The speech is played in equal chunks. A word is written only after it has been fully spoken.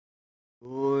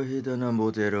hidana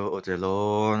modero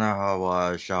otelo na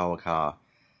hawa shawaka.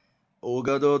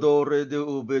 Ogado do redu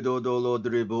ubido dolo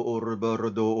dribu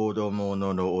urberdo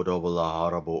odomono no odobala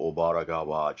harabo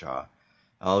obaragawacha.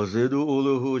 Alzidu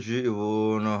uluhuji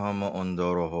ivuna hama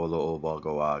ondoro holo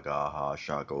obagawaga ha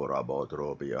shagora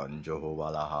bodrobi anjoho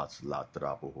wala hats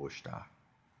latrapu hushta.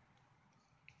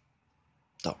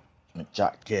 To,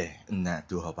 mencake na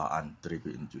tu haba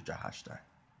antribi injuja hashta.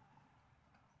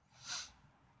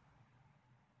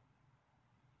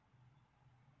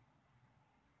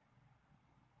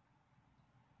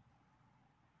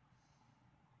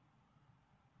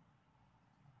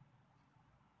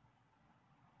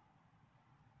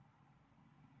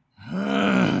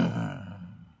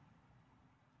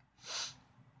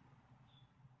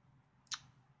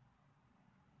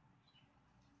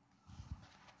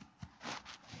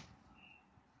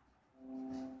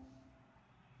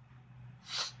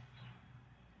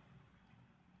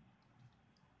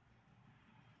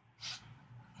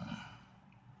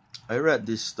 I read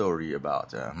this story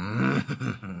about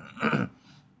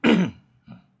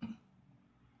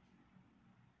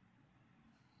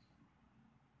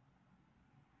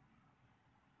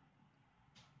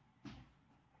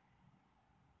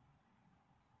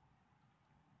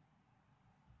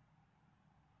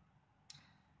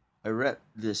I read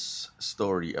this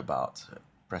story about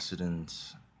President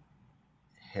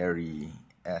Harry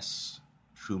S.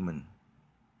 Truman.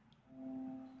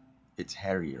 It's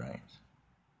Harry, right?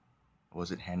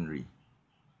 Was it Henry?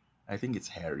 I think it's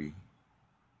Harry.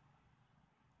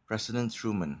 President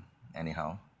Truman,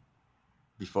 anyhow.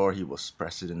 Before he was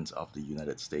president of the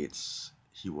United States,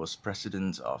 he was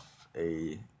president of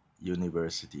a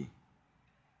university.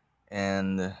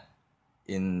 And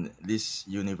in this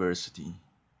university,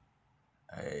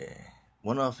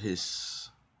 one of his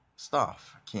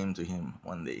staff came to him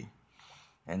one day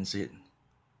and said,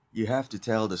 "You have to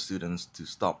tell the students to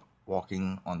stop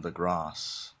walking on the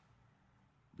grass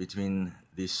between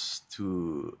these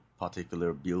two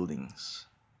particular buildings."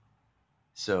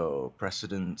 So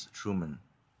President Truman,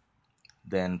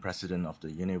 then president of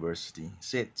the university,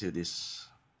 said to this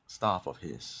staff of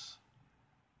his,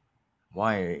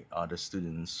 "Why are the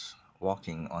students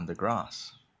walking on the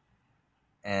grass?"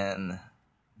 And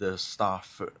the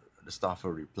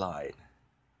staffer replied,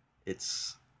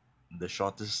 "It's the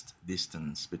shortest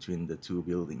distance between the two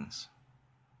buildings."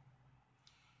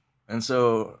 And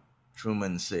so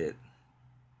Truman said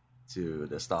to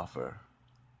the staffer,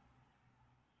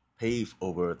 "Pave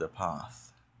over the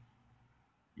path.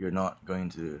 You're not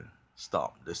going to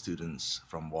stop the students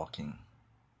from walking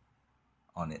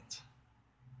on it."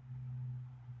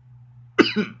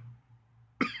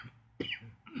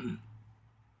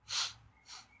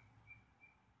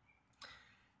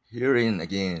 Herein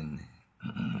again,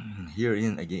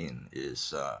 herein again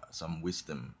is some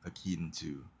wisdom akin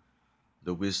to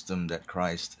the wisdom that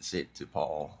Christ said to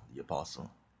Paul the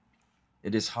apostle.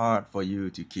 It is hard for you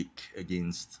to kick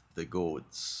against the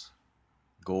goads.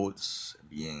 Goads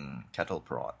being cattle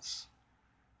prods.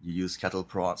 You use cattle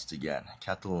prods to get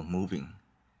cattle moving.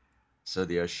 So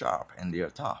they are sharp and they are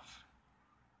tough.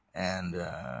 And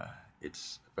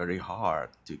it's very hard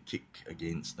to kick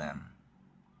against them.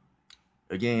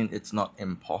 Again, it's not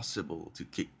impossible to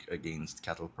kick against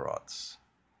cattle prods,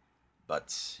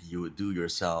 but you would do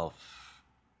yourself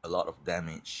a lot of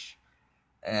damage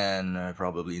and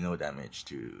probably no damage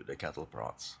to the cattle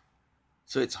prods.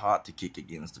 So it's hard to kick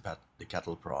against the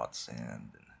cattle prods,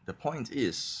 and the point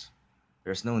is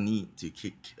there's no need to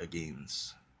kick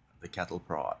against the cattle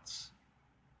prods.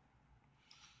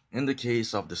 In the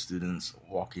case of the students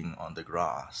walking on the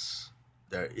grass,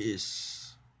 there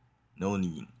is no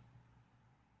need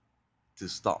to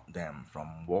stop them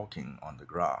from walking on the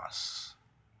grass.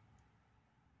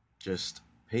 Just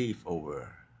pave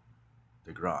over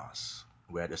the grass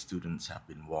where the students have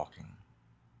been walking.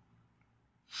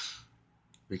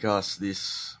 Because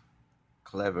these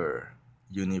clever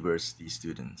university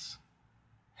students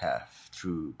have,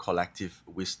 through collective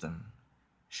wisdom,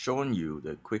 shown you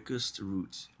the quickest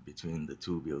route between the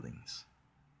two buildings.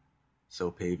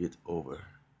 So pave it over.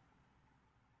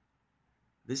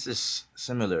 This is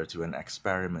similar to an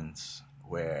experiment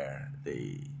where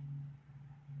they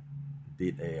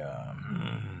did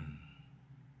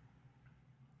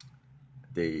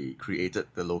they created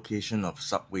the location of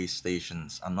subway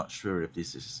stations. I'm not sure if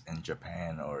this is in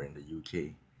Japan or in the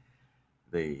UK.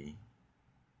 They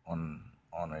on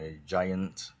a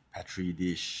giant petri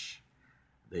dish,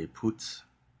 they put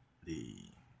the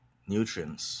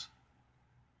nutrients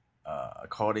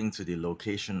according to the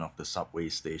location of the subway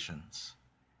stations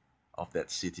of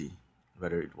that city,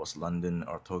 whether it was London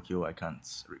or Tokyo, I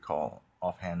can't recall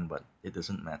offhand, but it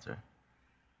doesn't matter.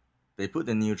 They put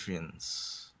the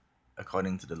nutrients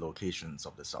according to the locations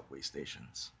of the subway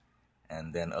stations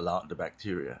and then allowed the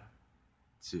bacteria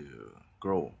to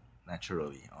grow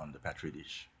naturally on the petri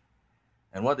dish.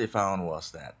 And what they found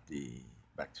was that the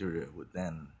bacteria would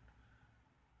then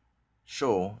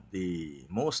show the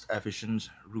most efficient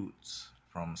routes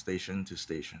from station to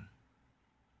station.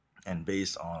 And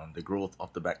based on the growth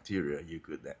of the bacteria, you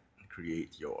could then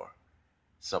create your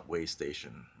subway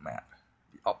station map,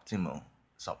 the optimal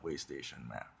subway station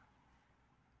map.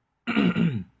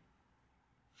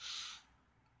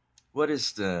 What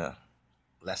is the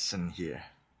lesson here?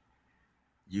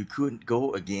 You could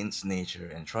go against nature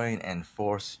and try and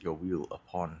enforce your will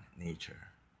upon nature,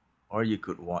 or you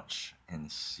could watch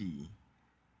and see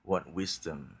what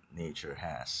wisdom nature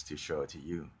has to show to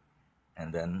you,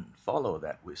 and then follow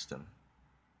that wisdom,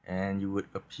 and you would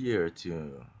appear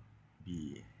to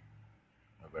be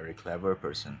a very clever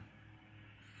person.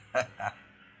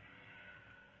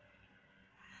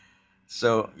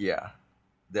 So, yeah,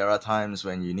 there are times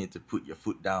when you need to put your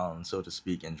foot down, so to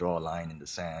speak, and draw a line in the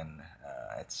sand,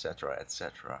 etc.,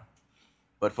 etc.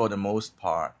 But for the most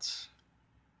part,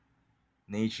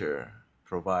 nature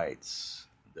provides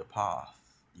the path.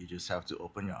 You just have to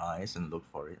open your eyes and look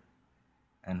for it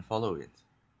and follow it.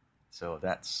 So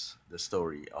that's the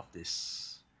story of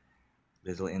this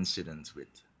little incident with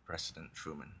President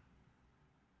Truman.